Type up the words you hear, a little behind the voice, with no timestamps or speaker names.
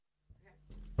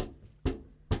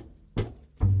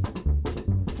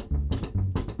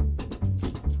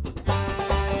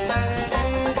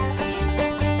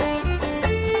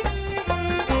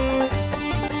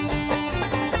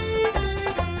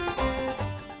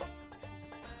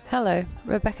Hello,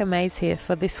 Rebecca Mays here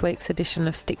for this week's edition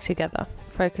of Stick Together,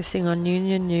 focusing on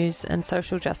union news and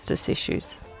social justice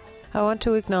issues. I want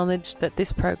to acknowledge that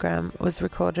this program was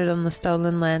recorded on the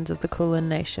stolen lands of the Kulin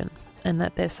Nation and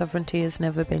that their sovereignty has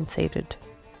never been ceded.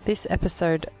 This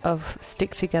episode of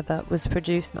Stick Together was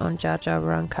produced on Dja Dja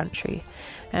Wurrung country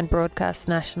and broadcast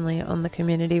nationally on the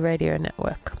Community Radio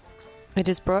Network. It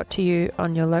is brought to you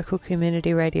on your local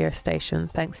community radio station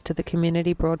thanks to the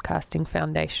Community Broadcasting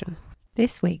Foundation.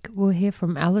 This week we'll hear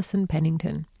from Alison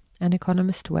Pennington, an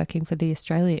economist working for the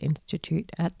Australia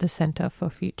Institute at the Centre for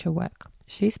Future Work.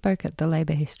 She spoke at the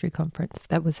Labour History Conference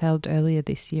that was held earlier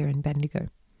this year in Bendigo.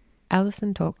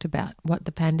 Alison talked about what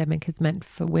the pandemic has meant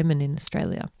for women in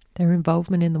Australia, their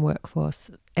involvement in the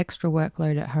workforce, extra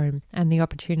workload at home, and the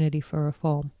opportunity for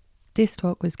reform. This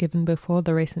talk was given before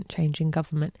the recent change in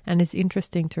government and is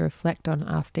interesting to reflect on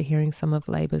after hearing some of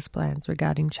Labor's plans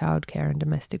regarding childcare and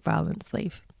domestic violence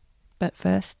leave. But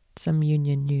first, some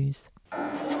union news.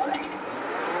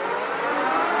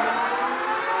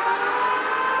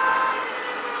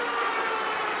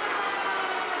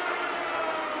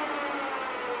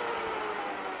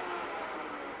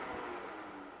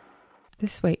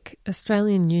 This week,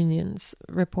 Australian unions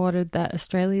reported that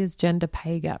Australia's gender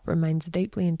pay gap remains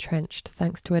deeply entrenched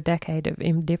thanks to a decade of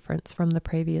indifference from the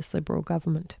previous Liberal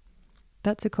government.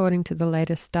 That's according to the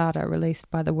latest data released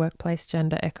by the Workplace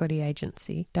Gender Equity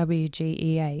Agency,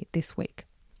 WGEA, this week.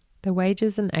 The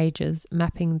Wages and Ages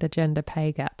Mapping the Gender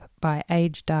Pay Gap by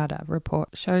Age Data report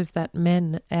shows that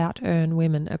men out-earn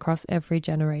women across every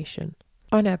generation.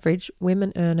 On average,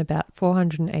 women earn about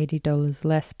 $480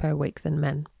 less per week than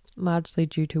men, largely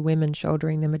due to women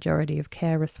shouldering the majority of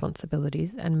care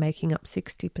responsibilities and making up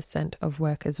 60% of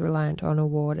workers reliant on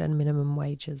award and minimum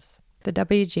wages. The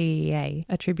WGEA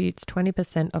attributes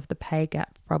 20% of the pay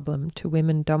gap problem to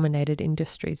women-dominated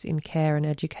industries in care and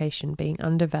education being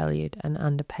undervalued and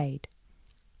underpaid.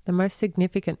 The most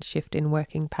significant shift in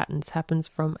working patterns happens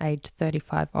from age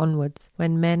 35 onwards,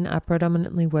 when men are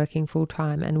predominantly working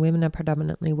full-time and women are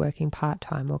predominantly working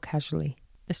part-time or casually.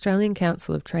 Australian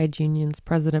Council of Trade Unions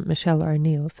President Michelle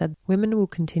O'Neill said women will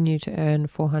continue to earn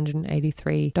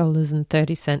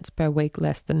 $483.30 per week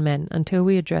less than men until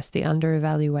we address the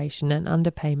underevaluation and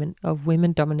underpayment of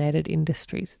women-dominated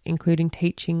industries, including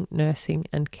teaching, nursing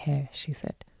and care, she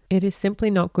said. It is simply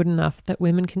not good enough that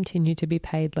women continue to be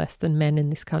paid less than men in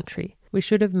this country. We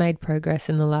should have made progress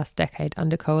in the last decade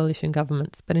under coalition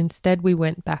governments, but instead we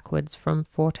went backwards from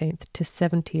 14th to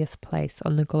 70th place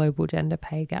on the Global Gender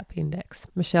Pay Gap Index,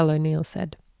 Michelle O'Neill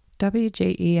said.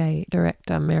 WGEA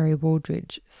Director Mary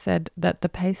Wooldridge said that the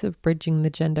pace of bridging the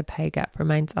gender pay gap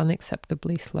remains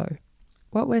unacceptably slow.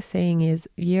 What we're seeing is,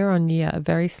 year on year, a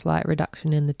very slight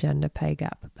reduction in the gender pay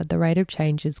gap, but the rate of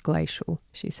change is glacial,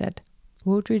 she said.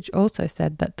 Wooldridge also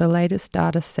said that the latest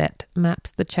data set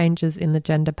maps the changes in the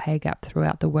gender pay gap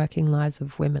throughout the working lives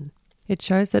of women. It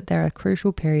shows that there are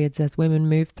crucial periods as women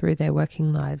move through their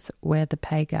working lives where the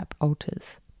pay gap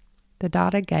alters. The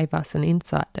data gave us an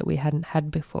insight that we hadn't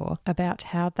had before about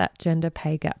how that gender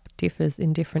pay gap differs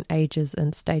in different ages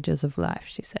and stages of life,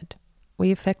 she said.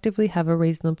 We effectively have a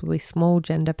reasonably small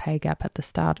gender pay gap at the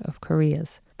start of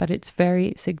careers, but it's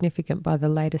very significant by the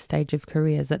later stage of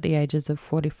careers at the ages of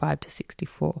 45 to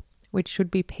 64, which should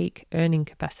be peak earning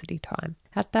capacity time.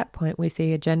 At that point, we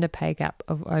see a gender pay gap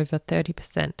of over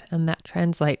 30%, and that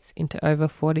translates into over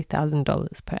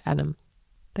 $40,000 per annum.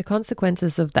 The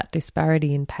consequences of that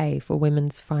disparity in pay for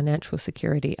women's financial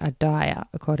security are dire,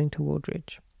 according to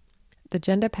Wooldridge. The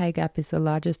gender pay gap is the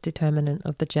largest determinant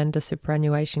of the gender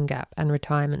superannuation gap and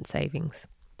retirement savings.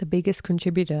 The biggest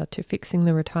contributor to fixing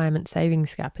the retirement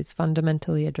savings gap is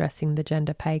fundamentally addressing the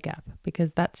gender pay gap,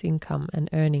 because that's income and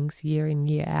earnings year in,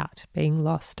 year out, being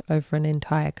lost over an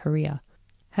entire career.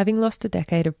 Having lost a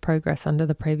decade of progress under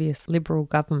the previous Liberal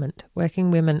government,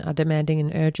 working women are demanding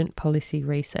an urgent policy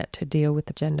reset to deal with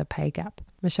the gender pay gap.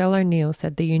 Michelle O'Neill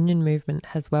said the union movement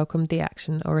has welcomed the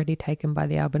action already taken by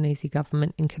the Albanese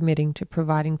government in committing to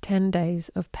providing 10 days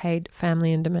of paid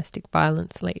family and domestic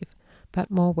violence leave, but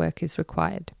more work is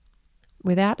required.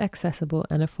 Without accessible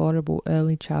and affordable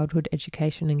early childhood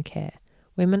education and care,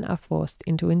 women are forced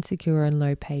into insecure and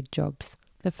low-paid jobs.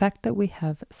 The fact that we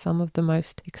have some of the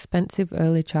most expensive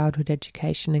early childhood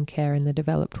education and care in the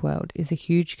developed world is a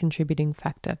huge contributing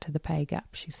factor to the pay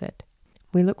gap, she said.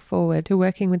 We look forward to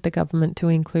working with the government to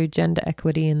include gender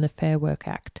equity in the Fair Work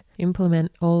Act,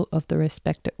 implement all of the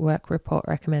Respect at Work report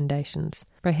recommendations,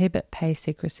 prohibit pay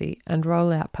secrecy, and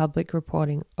roll out public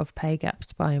reporting of pay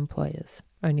gaps by employers,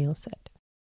 O'Neill said.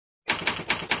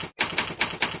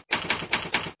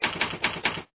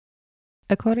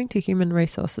 According to Human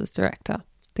Resources Director,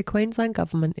 the The Queensland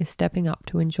Government is stepping up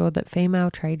to ensure that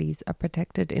female tradies are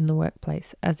protected in the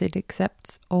workplace as it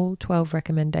accepts all 12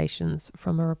 recommendations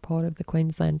from a report of the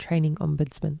Queensland Training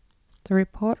Ombudsman. The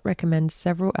report recommends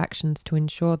several actions to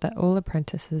ensure that all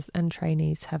apprentices and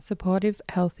trainees have supportive,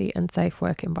 healthy and safe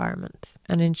work environments,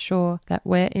 and ensure that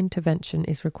where intervention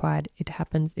is required, it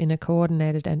happens in a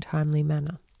coordinated and timely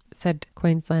manner, said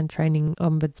Queensland Training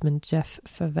Ombudsman Jeff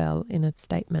Favell in a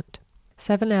statement.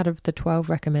 7 out of the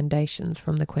 12 recommendations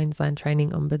from the Queensland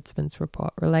Training Ombudsman's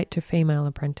report relate to female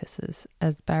apprentices,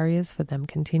 as barriers for them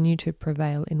continue to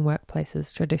prevail in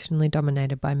workplaces traditionally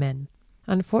dominated by men.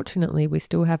 Unfortunately, we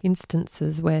still have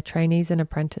instances where trainees and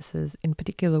apprentices, in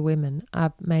particular women,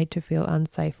 are made to feel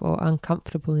unsafe or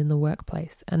uncomfortable in the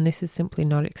workplace, and this is simply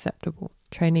not acceptable,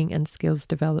 Training and Skills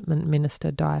Development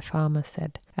Minister Di Farmer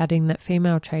said, adding that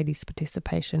female tradies'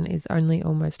 participation is only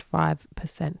almost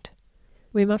 5%.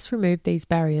 We must remove these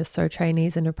barriers so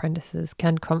trainees and apprentices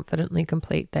can confidently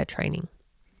complete their training.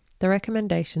 The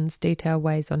recommendations detail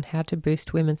ways on how to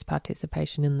boost women's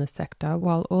participation in the sector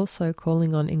while also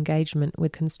calling on engagement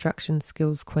with Construction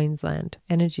Skills Queensland,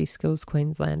 Energy Skills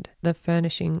Queensland, the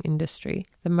furnishing industry,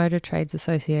 the Motor Trades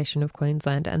Association of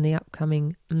Queensland and the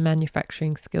upcoming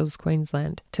Manufacturing Skills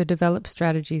Queensland to develop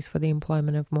strategies for the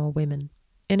employment of more women.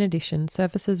 In addition,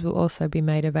 services will also be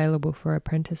made available for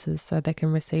apprentices so they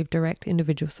can receive direct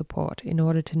individual support in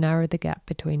order to narrow the gap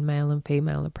between male and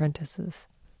female apprentices.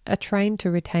 A train to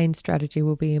retain strategy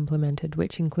will be implemented,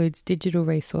 which includes digital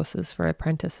resources for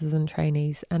apprentices and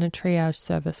trainees and a triage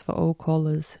service for all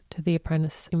callers to the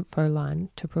apprentice info line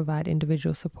to provide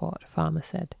individual support, Farmer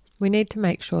said. We need to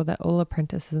make sure that all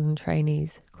apprentices and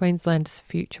trainees, Queensland's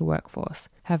future workforce,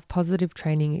 have positive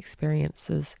training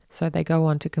experiences so they go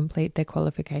on to complete their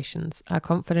qualifications, are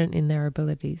confident in their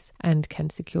abilities and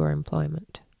can secure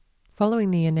employment.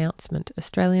 Following the announcement,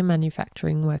 Australian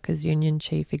Manufacturing Workers Union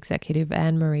Chief Executive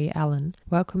Anne-Marie Allen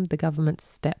welcomed the government's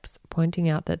steps, pointing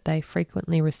out that they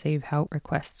frequently receive help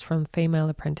requests from female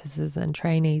apprentices and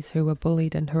trainees who were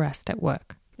bullied and harassed at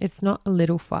work. It's not a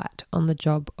little fight on the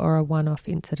job or a one-off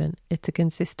incident. It's a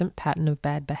consistent pattern of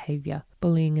bad behaviour,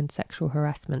 bullying and sexual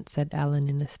harassment, said Allen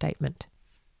in a statement.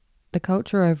 The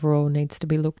culture overall needs to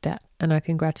be looked at, and I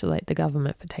congratulate the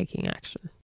government for taking action.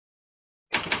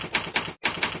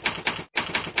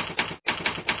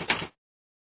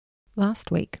 Last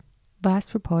week,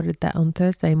 Vice reported that on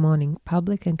Thursday morning,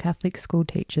 public and Catholic school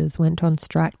teachers went on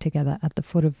strike together at the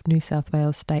foot of New South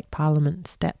Wales State Parliament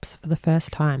steps for the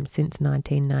first time since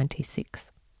 1996.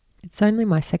 It's only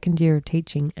my second year of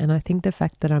teaching, and I think the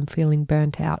fact that I'm feeling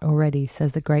burnt out already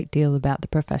says a great deal about the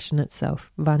profession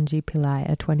itself, Vanji Pillai,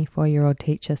 a 24-year-old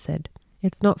teacher, said.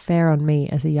 It's not fair on me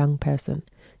as a young person.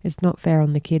 It's not fair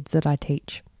on the kids that I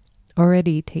teach.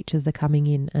 Already, teachers are coming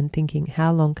in and thinking,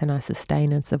 how long can I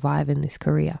sustain and survive in this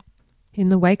career? In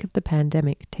the wake of the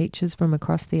pandemic, teachers from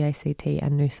across the ACT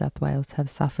and New South Wales have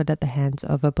suffered at the hands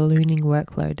of a ballooning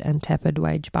workload and tepid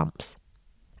wage bumps.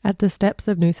 At the steps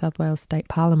of New South Wales State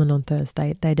Parliament on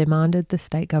Thursday, they demanded the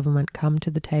state government come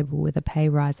to the table with a pay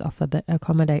rise offer that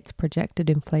accommodates projected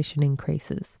inflation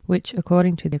increases, which,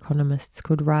 according to the economists,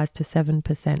 could rise to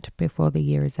 7% before the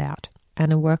year is out,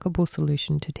 and a workable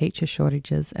solution to teacher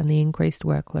shortages and the increased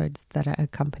workloads that are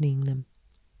accompanying them.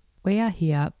 We are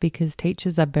here because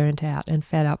teachers are burnt out and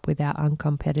fed up with our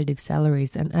uncompetitive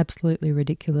salaries and absolutely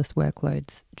ridiculous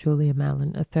workloads, Julia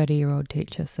Mallon, a 30-year-old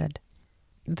teacher, said.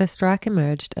 The strike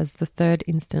emerged as the third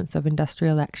instance of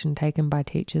industrial action taken by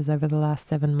teachers over the last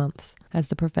 7 months, as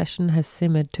the profession has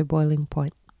simmered to boiling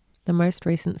point. The most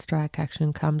recent strike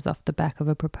action comes off the back of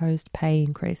a proposed pay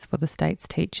increase for the state's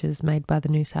teachers made by the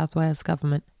New South Wales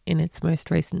government in its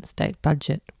most recent state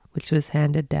budget, which was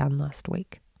handed down last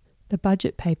week. The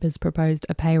budget papers proposed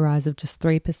a pay rise of just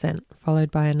 3%, followed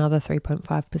by another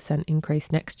 3.5%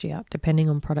 increase next year, depending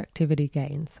on productivity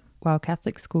gains, while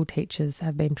Catholic school teachers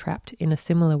have been trapped in a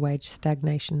similar wage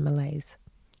stagnation malaise.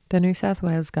 The New South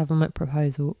Wales government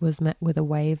proposal was met with a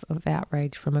wave of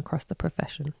outrage from across the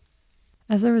profession.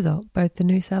 As a result, both the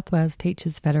New South Wales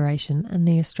Teachers Federation and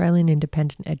the Australian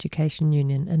Independent Education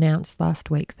Union announced last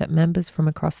week that members from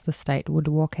across the state would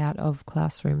walk out of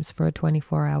classrooms for a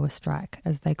 24-hour strike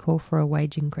as they call for a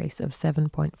wage increase of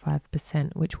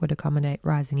 7.5%, which would accommodate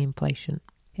rising inflation.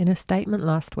 In a statement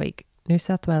last week, New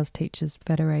South Wales Teachers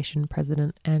Federation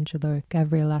President Angelo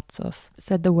Gavrilatsos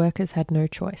said the workers had no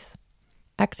choice.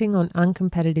 Acting on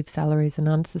uncompetitive salaries and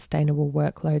unsustainable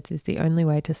workloads is the only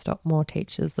way to stop more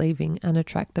teachers leaving and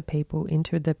attract the people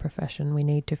into the profession we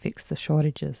need to fix the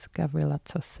shortages,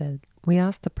 Gavrilatsos said. We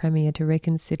asked the Premier to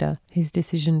reconsider his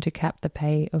decision to cap the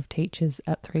pay of teachers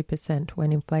at 3%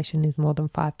 when inflation is more than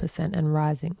 5% and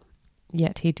rising.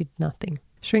 Yet he did nothing.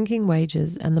 Shrinking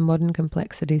wages and the modern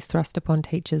complexities thrust upon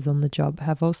teachers on the job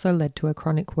have also led to a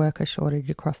chronic worker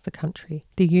shortage across the country.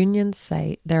 The unions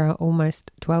say there are almost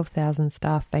 12,000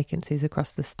 staff vacancies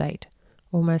across the state,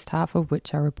 almost half of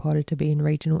which are reported to be in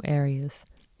regional areas.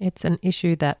 It's an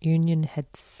issue that union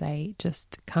heads say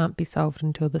just can't be solved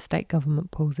until the state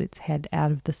government pulls its head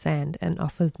out of the sand and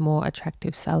offers more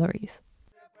attractive salaries.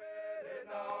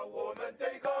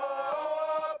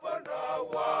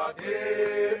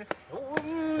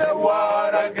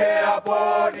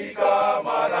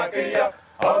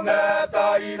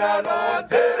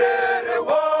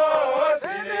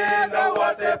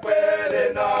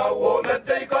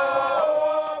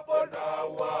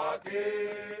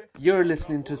 You're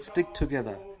listening to Stick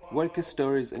Together, worker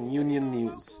stories and union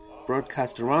news,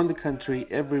 broadcast around the country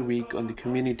every week on the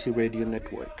Community Radio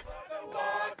Network.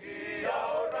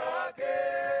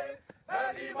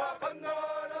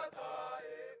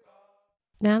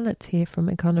 Now let's hear from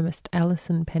economist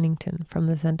Alison Pennington from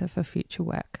the Centre for Future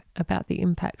Work about the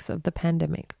impacts of the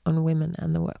pandemic on women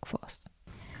and the workforce.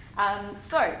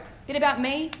 So, a bit about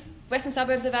me, western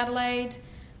suburbs of Adelaide.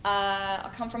 I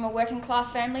come from a working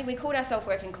class family. We called ourselves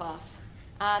working class.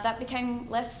 That became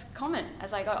less common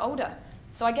as I got older.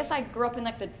 So I guess I grew up in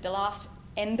like the last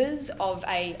embers of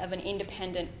an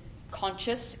independent,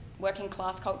 conscious working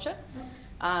class culture.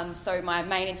 So my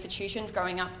main institutions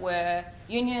growing up were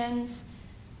unions,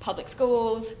 public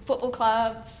schools, football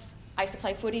clubs. I used to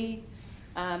play footy.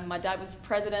 My dad was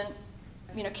president.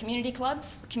 Community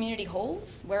clubs, community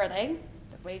halls. Where are they?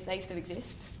 They used to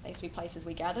exist. They used to be places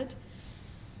we gathered.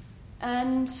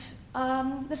 And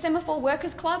the Semaphore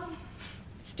Workers Club,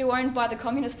 still owned by the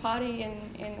Communist Party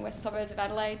in the western suburbs of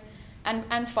Adelaide,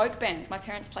 and folk bands. My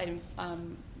parents played in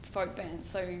folk bands.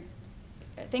 So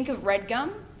think of Red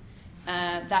Gum,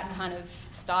 that kind of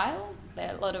style. There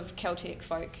are a lot of Celtic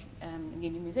folk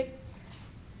union music.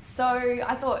 So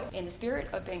I thought, in the spirit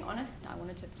of being honest, I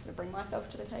wanted to sort of bring myself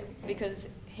to the table, because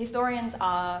historians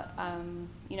are,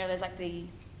 there's like the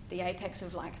apex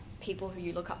of like people who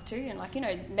you look up to, and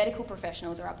medical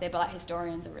professionals are up there, but like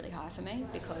historians are really high for me,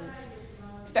 because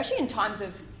especially in times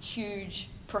of huge,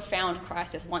 profound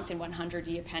crisis, once in 100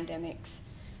 year pandemics,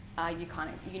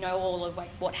 you know all of like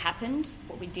what happened,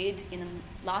 what we did in the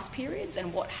last periods,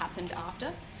 and what happened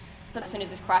after. So as soon as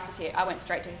this crisis hit, I went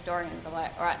straight to historians. I'm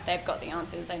like, all right, they've got the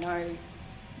answers. They know,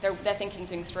 they're thinking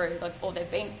things through, or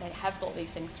they have thought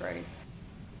these things through.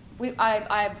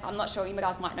 I'm not sure, you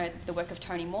guys might know the work of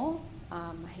Tony Moore.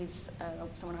 He's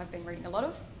someone I've been reading a lot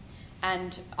of,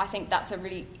 and I think that's a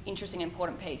really interesting and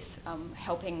important piece,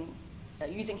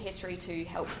 using history to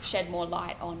help shed more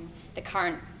light on the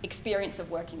current experience of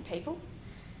working people,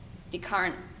 the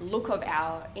current look of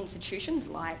our institutions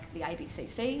like the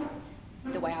ABCC,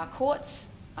 the way our courts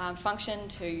function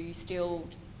to still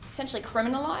essentially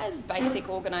criminalise basic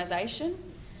organisation.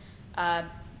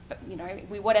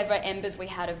 Whatever embers we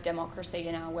had of democracy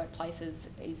in our workplaces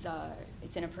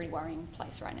it's in a pretty worrying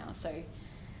place right now. So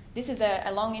this is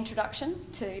a long introduction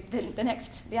to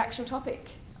the actual topic.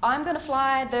 I'm going to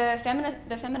fly the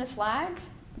feminist flag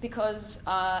because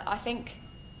I think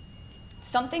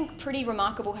something pretty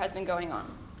remarkable has been going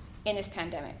on in this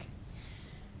pandemic.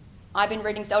 I've been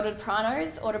reading Zelda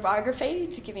Prano's autobiography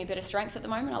to give me a bit of strength at the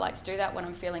moment. I like to do that when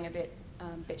I'm feeling a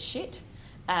bit shit.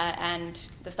 And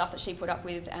the stuff that she put up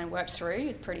with and worked through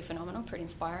is pretty phenomenal, pretty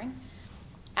inspiring.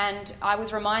 And I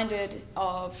was reminded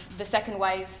of the second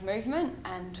wave movement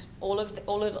and all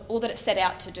that it set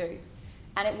out to do.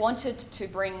 And it wanted to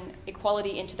bring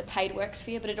equality into the paid work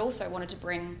sphere, but it also wanted to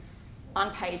bring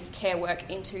unpaid care work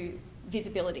into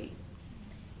visibility.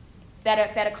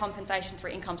 Better compensation through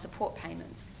income support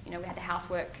payments. We had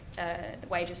the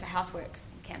wages for housework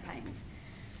campaigns.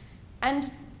 And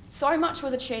so much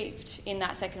was achieved in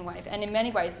that second wave. And in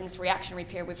many ways, in this reactionary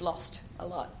period, we've lost a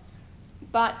lot.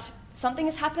 But something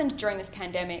has happened during this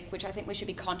pandemic, which I think we should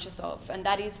be conscious of, and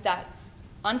that is that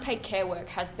unpaid care work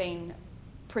has been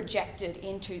projected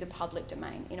into the public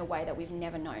domain in a way that we've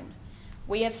never known.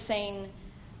 We have seen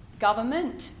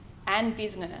government and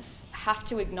business have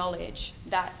to acknowledge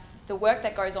that the work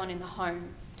that goes on in the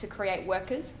home to create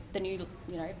workers, the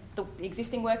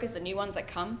existing workers, the new ones that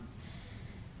come,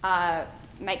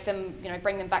 make them,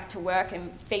 bring them back to work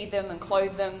and feed them and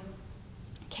clothe them,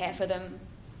 care for them.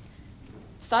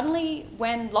 Suddenly,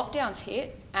 when lockdowns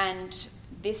hit and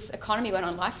this economy went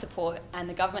on life support and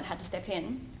the government had to step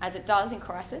in, as it does in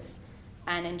crisis,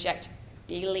 and inject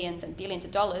billions and billions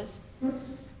of dollars,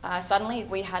 suddenly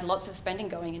we had lots of spending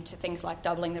going into things like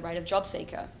doubling the rate of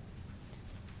JobSeeker,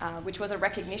 which was a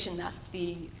recognition that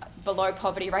the below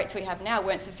poverty rates we have now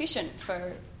weren't sufficient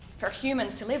for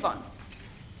humans to live on.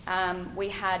 We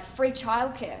had free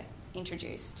childcare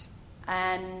introduced.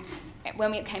 And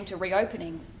when it came to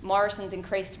reopening, Morrison's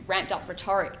ramped up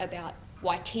rhetoric about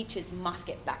why teachers must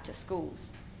get back to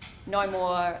schools. No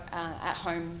more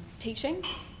at-home teaching.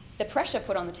 The pressure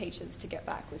put on the teachers to get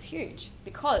back was huge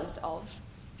because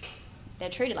they're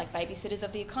treated like babysitters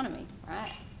of the economy,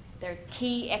 right? They're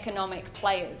key economic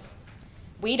players.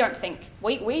 We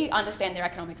understand their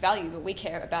economic value, but we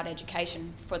care about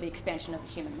education for the expansion of the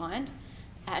human mind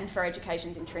and for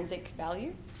education's intrinsic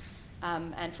value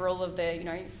and for all of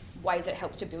the ways it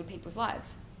helps to build people's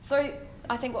lives. So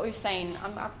I think what we've seen,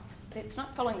 it's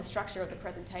not following the structure of the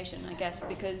presentation, I guess,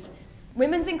 because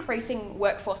women's increasing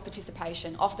workforce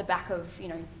participation off the back of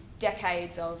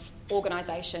decades of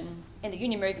organisation in the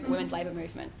union movement, the women's labour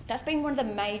movement. That's been one of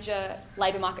the major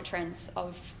labour market trends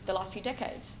of the last few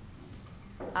decades.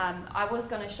 I was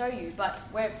going to show you, but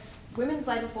where women's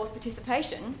labour force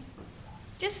participation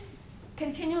just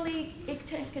continually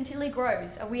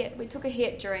grows. We took a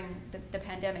hit during the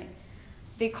pandemic.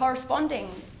 The corresponding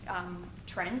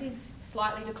trend is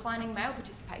slightly declining male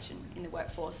participation in the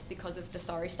workforce because of the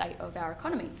sorry state of our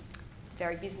economy,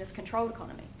 very business-controlled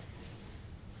economy.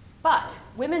 But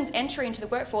women's entry into the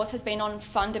workforce has been on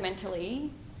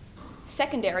fundamentally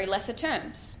secondary, lesser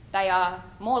terms. They are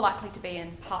more likely to be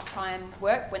in part-time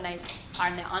work when they're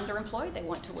underemployed. They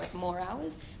want to work more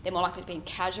hours. They're more likely to be in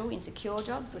casual, insecure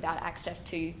jobs without access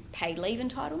to paid leave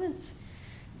entitlements.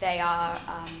 They are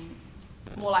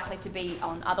more likely to be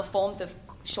on other forms of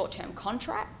short-term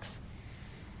contracts.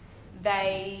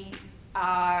 They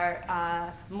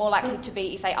are more likely to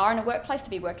be, if they are in a workplace, to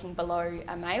be working below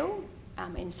a male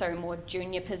in more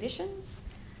junior positions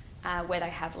where they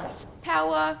have less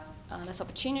power, less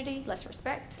opportunity, less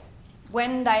respect.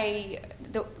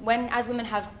 As women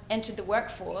have entered the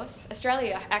workforce,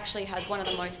 Australia actually has one of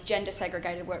the most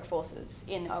gender-segregated workforces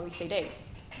in OECD.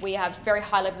 We have very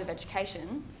high levels of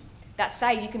education that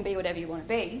say you can be whatever you want to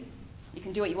be, you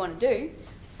can do what you want to do,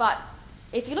 but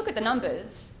if you look at the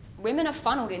numbers, women are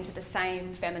funneled into the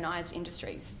same feminised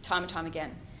industries time and time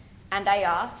again, and they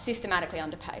are systematically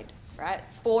underpaid, right?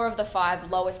 4 of the 5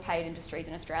 lowest paid industries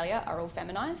in Australia are all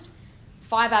feminised.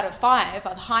 5 out of 5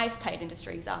 are the highest paid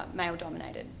industries are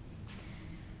male-dominated.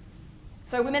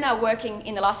 So women are working,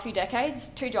 in the last few decades,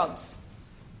 2 jobs,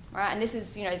 right? And this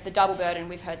is, the double burden.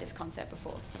 We've heard this concept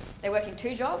before. They're working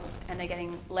 2 jobs and they're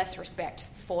getting less respect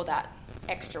for that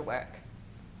extra work.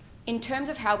 In terms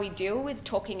of how we deal with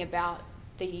talking about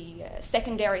the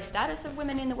secondary status of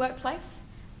women in the workplace,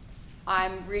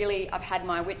 I've had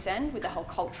my wits' end with the whole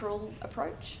cultural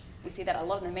approach. We see that a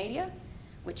lot in the media,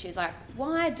 which is like,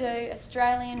 why do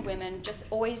Australian women just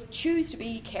always choose to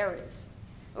be carers,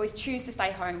 always choose to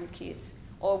stay home with kids?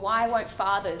 Or why won't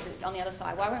fathers, on the other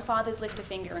side, why won't fathers lift a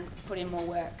finger and put in more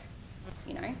work?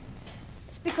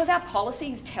 It's because our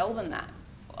policies tell them that.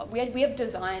 We have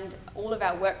designed all of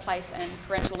our workplace and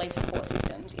parental leave support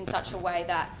systems in such a way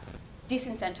that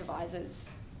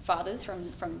disincentivises fathers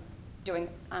from doing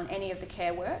any of the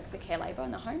care work, the care labour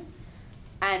in the home,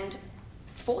 and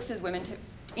forces women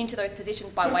into those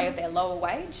positions by way of their lower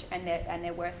wage and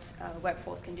their worse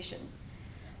workforce condition.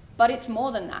 But it's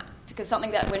more than that, because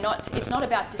something that it's not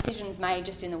about decisions made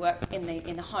just in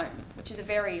the home, which is a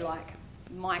very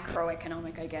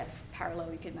microeconomic, I guess,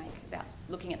 parallel you could make about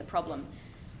looking at the problem.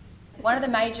 One of the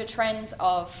major trends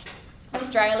of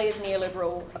Australia's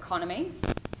neoliberal economy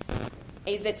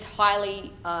is it's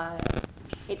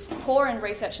poor in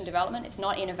research and development, it's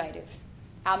not innovative.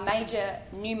 Our major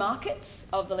new markets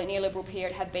of the neoliberal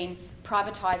period have been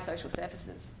privatised social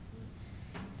services.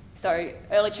 So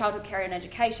early childhood care and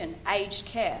education, aged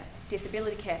care,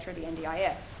 disability care through the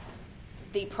NDIS,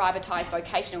 the privatised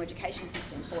vocational education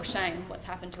system, for shame, what's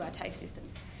happened to our TAFE system.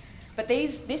 But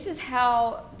this is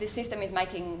how the system is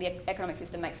making, the economic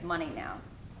system makes money now.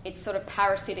 It sort of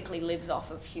parasitically lives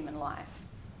off of human life.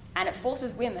 And it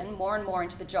forces women more and more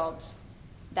into the jobs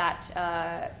that,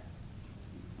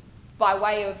 by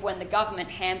way of when the government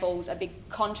handballs a big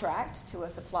contract to a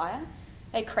supplier,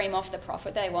 they cream off the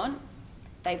profit they want,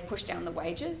 they push down the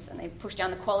wages, and they push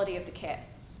down the quality of the care.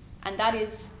 And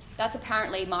that's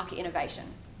apparently market innovation.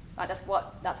 That's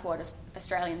what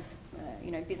Australians,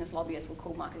 business lobbyists will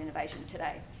call market innovation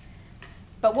today.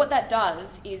 But what that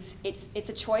does is it's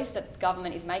a choice that the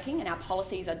government is making and our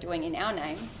policies are doing in our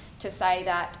name to say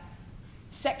that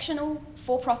sectional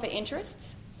for-profit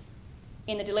interests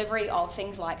in the delivery of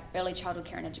things like early childhood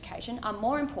care and education are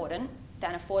more important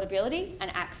than affordability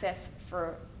and access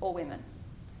for all women,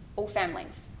 all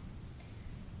families.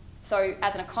 So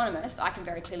as an economist, I can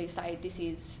very clearly say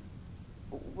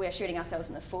we're shooting ourselves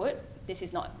in the foot. This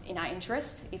is not in our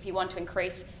interest. If you want to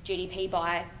increase GDP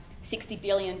by $60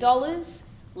 billion,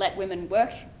 let women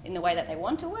work in the way that they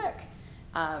want to work.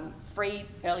 Free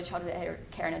early childhood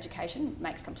care and education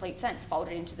makes complete sense,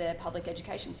 folded into the public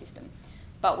education system.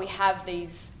 But we have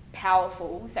these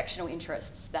powerful sectional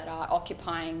interests that are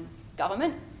occupying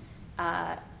government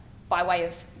by way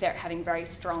of having very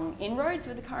strong inroads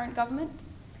with the current government.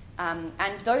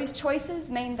 And those choices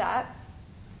mean that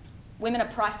women are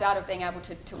priced out of being able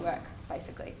to work,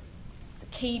 basically. It's a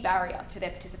key barrier to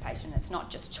their participation. It's not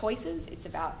just choices, it's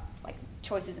about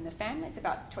choices in the family, it's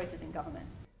about choices in government.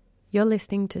 You're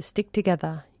listening to Stick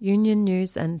Together, union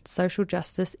news and social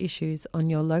justice issues on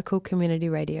your local community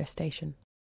radio station.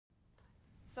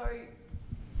 So,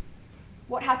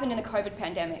 what happened in the COVID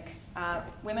pandemic?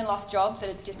 Women lost jobs at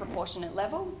a disproportionate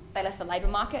level. They left the labour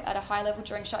market at a high level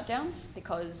during shutdowns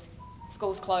because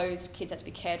schools closed, kids had to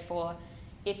be cared for.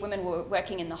 If women were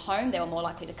working in the home, they were more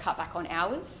likely to cut back on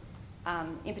hours.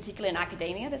 In particular in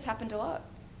academia, this happened a lot.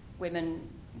 Women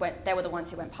they were the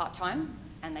ones who went part-time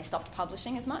and they stopped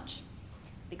publishing as much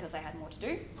because they had more to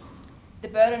do. The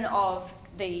burden of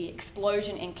the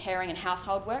explosion in caring and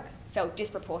household work fell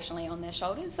disproportionately on their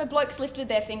shoulders. So blokes lifted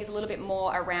their fingers a little bit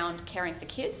more around caring for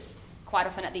kids, quite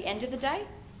often at the end of the day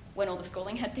when all the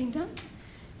schooling had been done.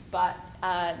 But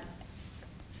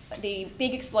the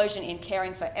big explosion in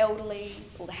caring for elderly,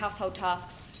 all the household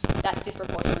tasks, that's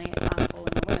disproportionately fallen on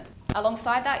women.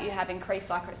 Alongside that, you have increased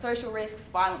psychosocial risks,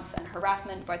 violence and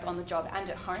harassment, both on the job and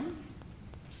at home.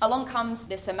 Along comes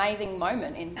this amazing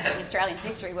moment in Australian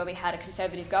history where we had a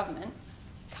Conservative government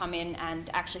come in and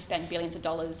actually spend billions of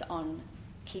dollars on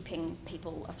keeping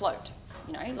people afloat,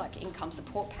 like income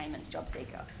support payments, job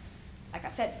seeker. Like I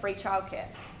said, free childcare,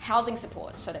 housing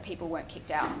support so that people weren't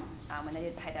kicked out when they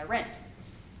didn't pay their rent.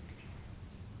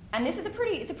 And this is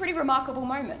it's a pretty remarkable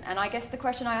moment. And I guess the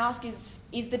question I ask is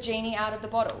the genie out of the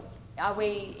bottle?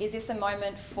 Is this a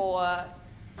moment for,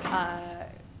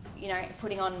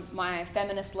 putting on my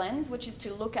feminist lens, which is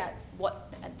to look at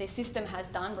what the system has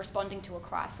done responding to a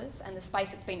crisis and the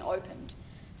space that's been opened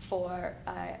for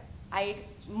a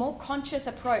more conscious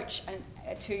approach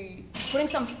to putting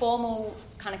some formal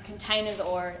kind of containers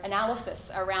or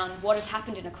analysis around what has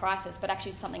happened in a crisis, but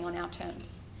actually something on our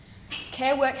terms.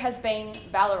 Care work has been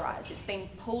valorised. It's been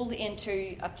pulled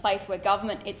into a place where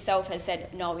government itself has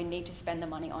said, no, we need to spend the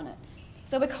money on it.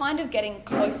 So we're kind of getting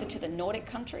closer to the Nordic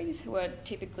countries who are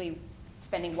typically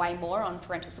spending way more on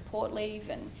parental support leave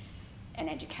and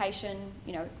education.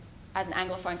 As an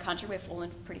Anglophone country, we've fallen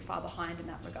pretty far behind in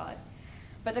that regard.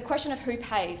 But the question of who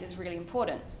pays is really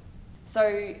important.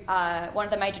 So one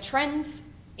of the major trends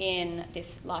in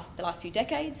the last few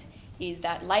decades is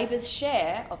that Labor's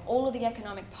share of all of the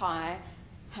economic pie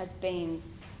has been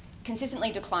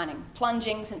consistently declining,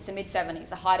 plunging since the mid-70s,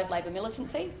 the height of Labor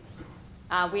militancy.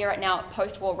 We are now at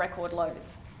post-war record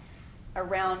lows,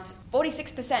 around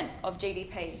 46% of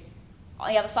GDP.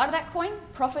 On the other side of that coin,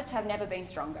 profits have never been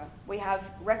stronger. We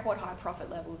have record high profit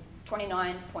levels,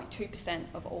 29.2%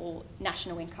 of all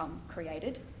national income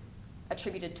created,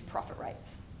 attributed to profit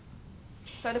rates.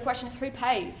 So the question is, who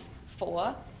pays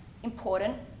for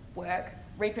important work,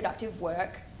 reproductive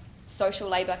work, social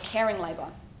labour, caring labour?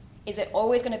 Is it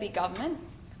always going to be government?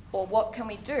 Or what can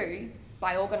we do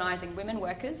by organising women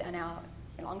workers and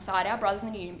alongside our brothers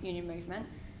in the union movement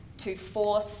to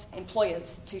force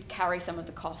employers to carry some of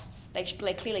the costs? They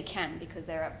clearly can because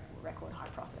they're at record high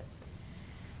profits.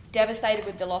 Devastated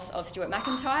with the loss of Stuart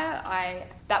McIntyre,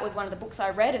 that was one of the books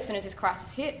I read as soon as this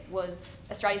crisis hit, was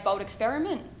Australia's Bold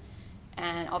Experiment.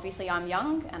 And obviously I'm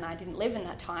young and I didn't live in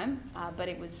that time, but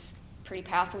it was pretty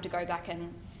powerful to go back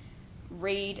and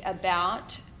read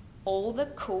about all the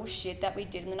cool shit that we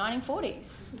did in the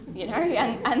 1940s,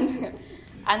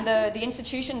 and the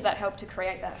institutions that helped to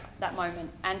create that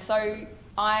moment. And so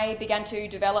I began to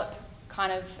develop,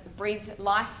 kind of breathe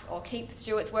life or keep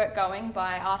Stuart's work going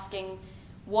by asking,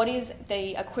 what is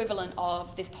the equivalent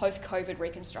of this post-COVID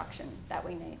reconstruction that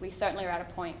we need? We certainly are at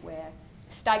a point where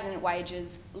stagnant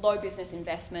wages, low business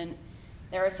investment.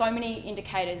 There are so many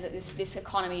indicators that this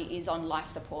economy is on life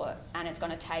support and it's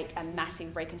going to take a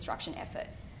massive reconstruction effort.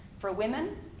 For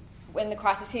women, when the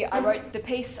crisis hit, I wrote the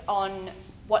piece on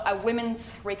what a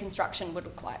women's reconstruction would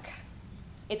look like.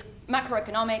 It's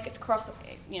macroeconomic, it's across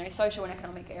social and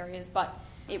economic areas, but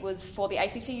it was for the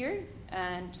ACTU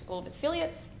and all of its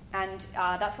affiliates, and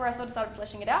that's where I sort of started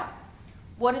fleshing it out.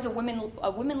 What is a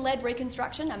women-led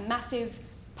reconstruction? A massive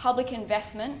public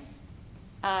investment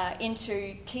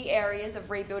into key areas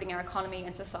of rebuilding our economy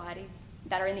and society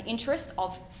that are in the interest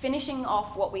of finishing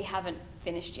off what we haven't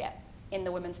finished yet in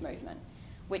the women's movement,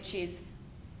 which is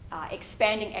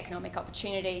expanding economic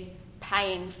opportunity,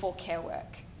 paying for care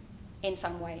work. in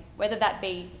some way, whether that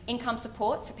be income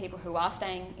supports for people who are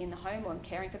staying in the home or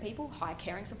caring for people, high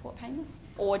caring support payments,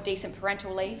 or decent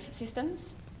parental leave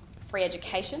systems, free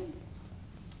education.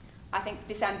 I think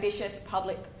this ambitious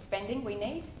public spending we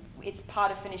need, it's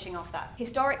part of finishing off that.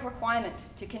 Historic requirement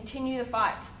to continue the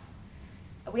fight.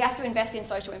 We have to invest in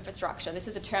social infrastructure. This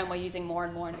is a term we're using more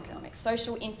and more in economics.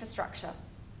 Social infrastructure.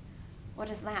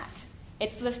 What is that?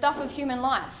 It's the stuff of human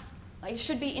life. Like, it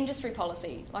should be industry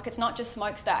policy. Like, it's not just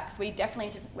smokestacks. We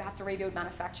have to rebuild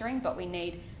manufacturing, but we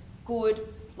need good,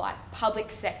 like, public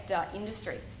sector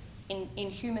industries in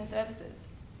human services.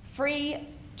 Free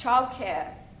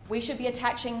childcare. We should be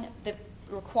attaching the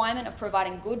requirement of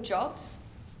providing good jobs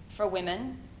for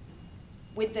women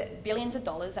with the billions of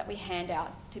dollars that we hand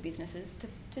out to businesses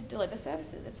to deliver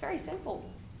services. It's very simple.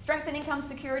 Strengthen income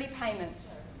security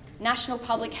payments. National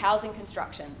public housing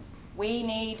construction. We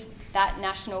need that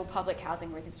national public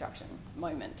housing reconstruction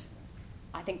moment.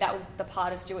 I think that was the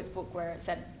part of Stuart's book where it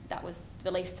said that was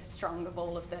the least strong of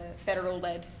all of the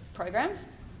federal-led programs.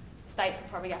 States will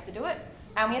probably have to do it.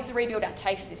 And we have to rebuild our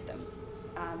TAFE system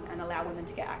and allow women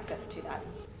to get access to that.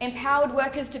 Empowered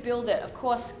workers to build it. Of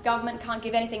course, government can't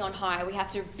give anything on high. We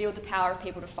have to build the power of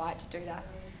people to fight to do that.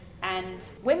 And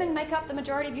women make up the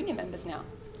majority of union members now.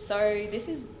 So this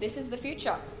is the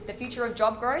future. The future of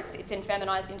job growth. It's in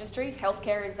feminised industries.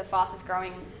 Healthcare is the fastest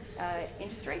growing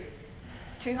industry.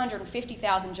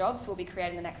 250,000 jobs will be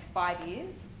created in the next 5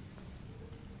 years.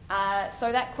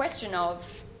 So that question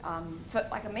of, for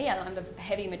like me, I'm a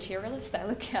heavy materialist. I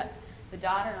look at the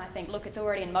data and I think, look, it's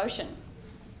already in motion.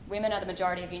 Women are the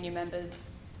majority of union members.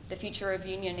 The future of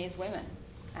union is women.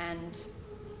 And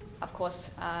of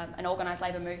course, an organised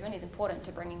labour movement is important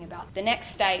to bringing about the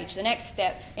next stage, the next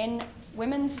step in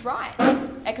women's rights,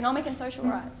 economic and social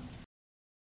rights.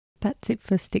 That's it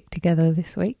for Stick Together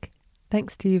this week.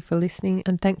 Thanks to you for listening,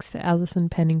 and thanks to Alison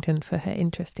Pennington for her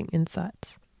interesting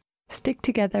insights. Stick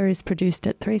Together is produced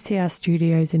at 3CR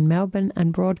Studios in Melbourne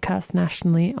and broadcast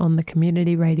nationally on the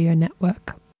Community Radio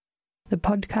Network. The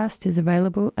podcast is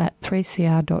available at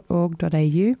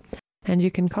 3cr.org.au, and you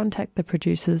can contact the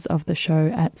producers of the show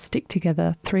at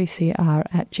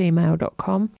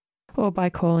sticktogether3cr@gmail.com or by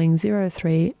calling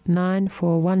 03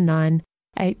 9419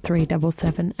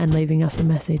 8377 and leaving us a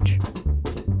message.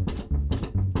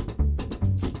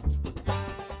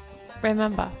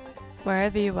 Remember,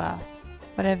 wherever you are,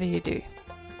 whatever you do,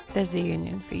 there's a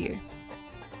union for you.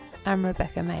 I'm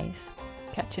Rebecca Mays.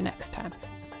 Catch you next time.